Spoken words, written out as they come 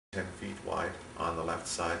10 feet wide on the left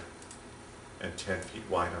side and 10 feet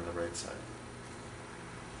wide on the right side.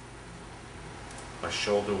 My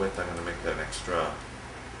shoulder width, I'm going to make that an extra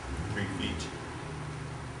 3 feet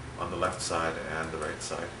on the left side and the right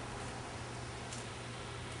side.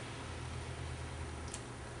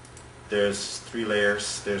 There's 3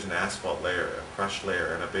 layers. There's an asphalt layer, a crush layer,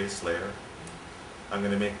 and a base layer. I'm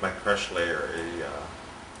going to make my crush layer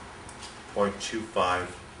a 0.25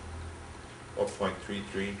 or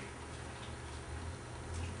 0.33.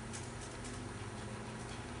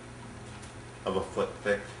 of a foot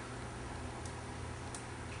thick.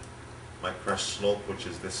 My crush slope, which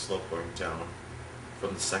is this slope going down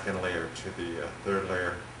from the second layer to the third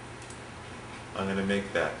layer, I'm going to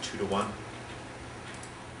make that 2:1.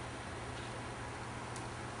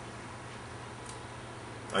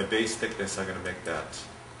 My base thickness, I'm going to make that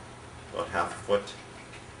about half a foot.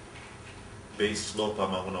 Base slope,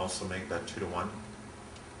 I'm going to also make that 2:1.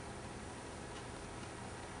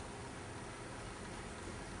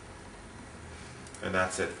 And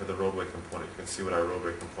that's it for the roadway component. You can see what our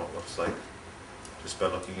roadway component looks like just by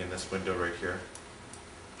looking in this window right here.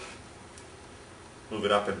 Move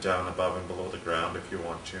it up and down, above and below the ground if you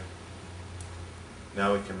want to.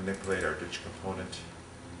 Now we can manipulate our ditch component.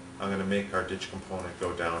 I'm going to make our ditch component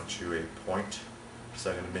go down to a point.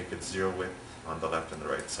 So I'm going to make it 0 width on the left and the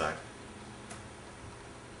right side.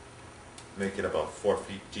 Make it about 4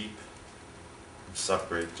 feet deep.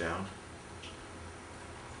 Subgrade down.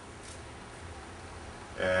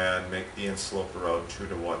 And make the inslope around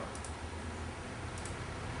 2:1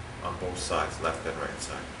 on both sides, left and right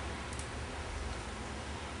side.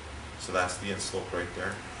 So that's the inslope right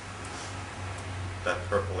there. That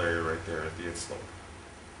purple area right there is the inslope.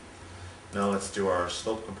 Now let's do our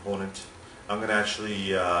slope component. I'm going to actually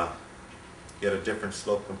get a different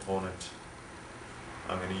slope component.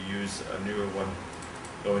 I'm going to use a newer one.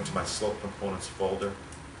 Go into my slope components folder,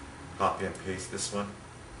 copy and paste this one,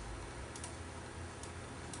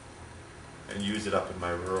 and use it up in my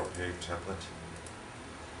rural pave template.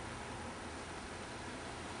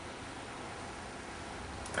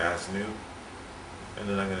 As new. And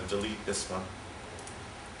then I'm going to delete this one.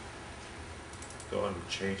 Go and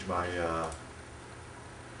change my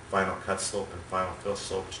final cut slope and final fill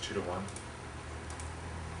slope to 2:1.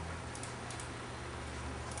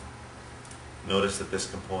 Notice that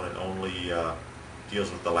this component only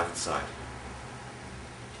deals with the left side.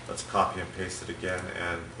 Let's copy and paste it again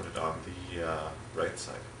and put it on the right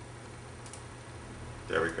side.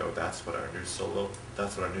 There we go. That's what our new slope.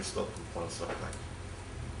 That's what our new slope components look like.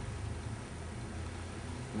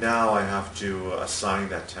 Now I have to assign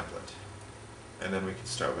that template, and then we can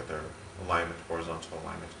start with our alignment, horizontal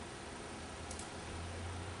alignment.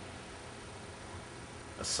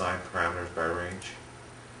 Assign parameters by range.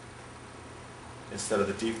 Instead of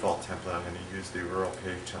the default template, I'm going to use the rural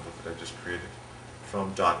pave template that I just created.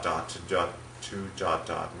 From dot dot to dot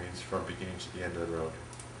dot means from beginning to the end of the road.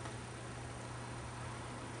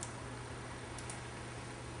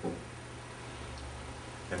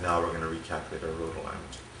 And now we're going to recalculate our road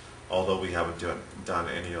alignment. Although we haven't done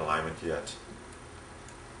any alignment yet.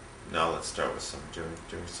 Now let's start with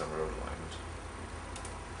doing some road alignment.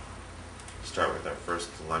 Start with our first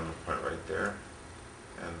alignment point right there,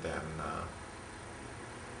 and then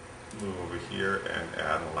move over here and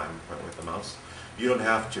add an alignment point with the mouse. You don't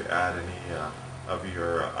have to add any of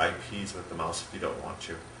your IPs with the mouse if you don't want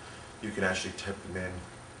to. You can actually type them in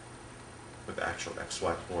with actual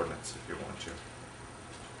XY coordinates if you want to.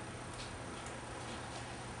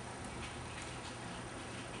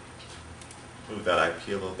 Move that IP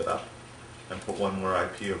a little bit up and put one more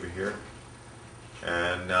IP over here.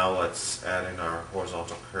 And now let's add in our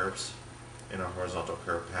horizontal curves in our horizontal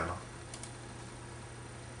curve panel.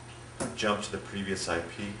 Jump to the previous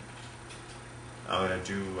IP. I'm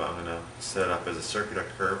going to set it up as a circular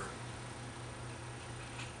curve.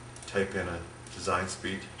 Type in a design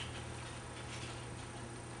speed.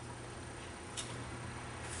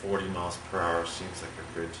 40 miles per hour seems like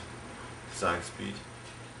a good design speed.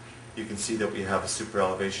 You can see that we have a super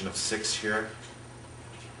elevation of 6 here.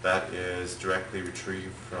 That is directly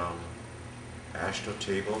retrieved from AASHTO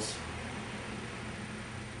tables.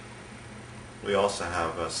 We also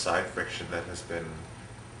have a side friction that has been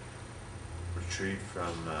retrieved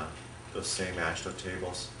from those same AASHTO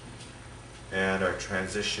tables. And our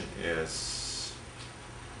transition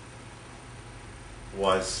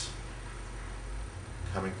was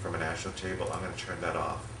coming from an AASHTO table. I'm going to turn that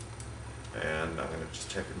off. And I'm going to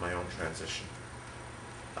just type in my own transition.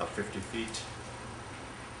 50 feet.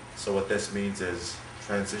 So what this means is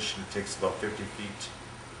transition takes about 50 feet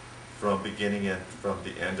from beginning and from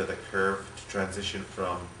the end of the curve to transition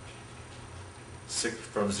from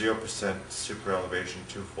from 0% super elevation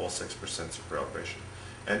to full 6% super elevation.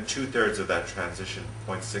 And 2/3 of that transition,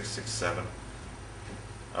 0.667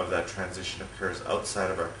 of that transition occurs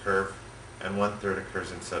outside of our curve, and 1/3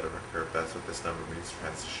 occurs inside of our curve. That's what this number means,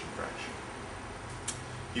 transition fraction.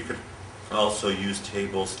 You could also use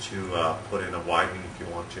tables to put in a widening if you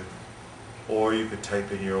want to, or you could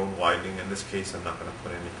type in your own widening. In this case, I'm not going to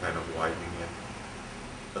put any kind of widening in.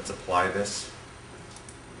 Let's apply this.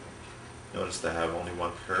 Notice that I have only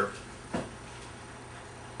one curve.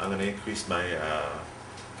 I'm going to increase my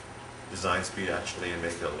design speed actually and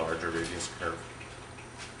make it a larger radius curve.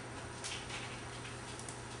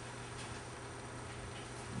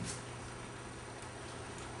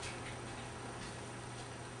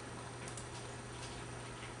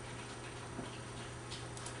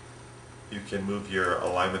 You can move your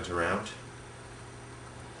alignment around.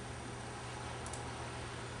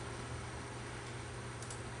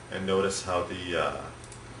 And notice how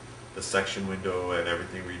the section window and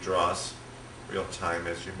everything redraws real time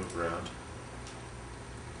as you move around.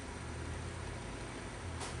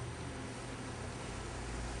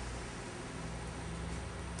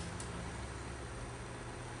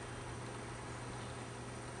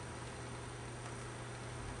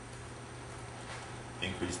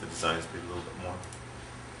 Increase the design speed a little bit more.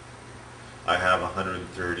 I have a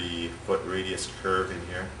 130-foot radius curve in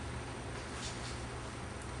here.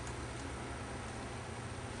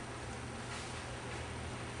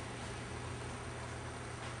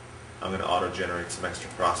 I'm going to auto-generate some extra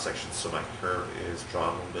cross-sections so my curve is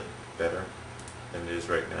drawn a little bit better than it is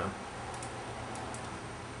right now.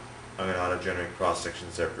 I'm going to auto-generate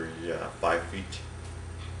cross-sections every 5 feet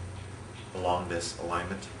along this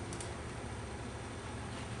alignment.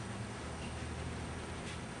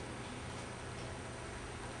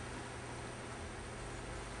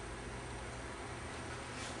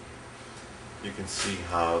 You can see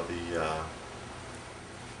how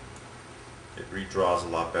it redraws a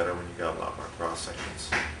lot better when you got a lot more cross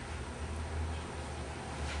sections.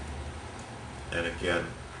 And again,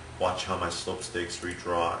 watch how my slope stakes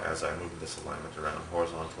redraw as I move this alignment around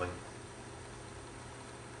horizontally.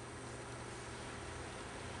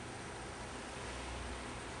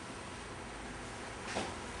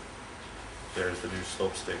 There's the new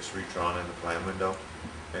slope stakes redrawn in the plan window,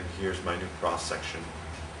 and here's my new cross section.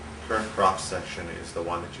 Current cross section is the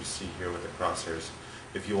one that you see here with the crosshairs.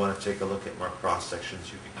 If you want to take a look at more cross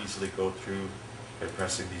sections, you can easily go through by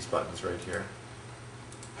pressing these buttons right here,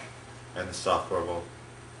 and the software will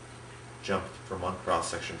jump from one cross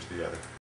section to the other.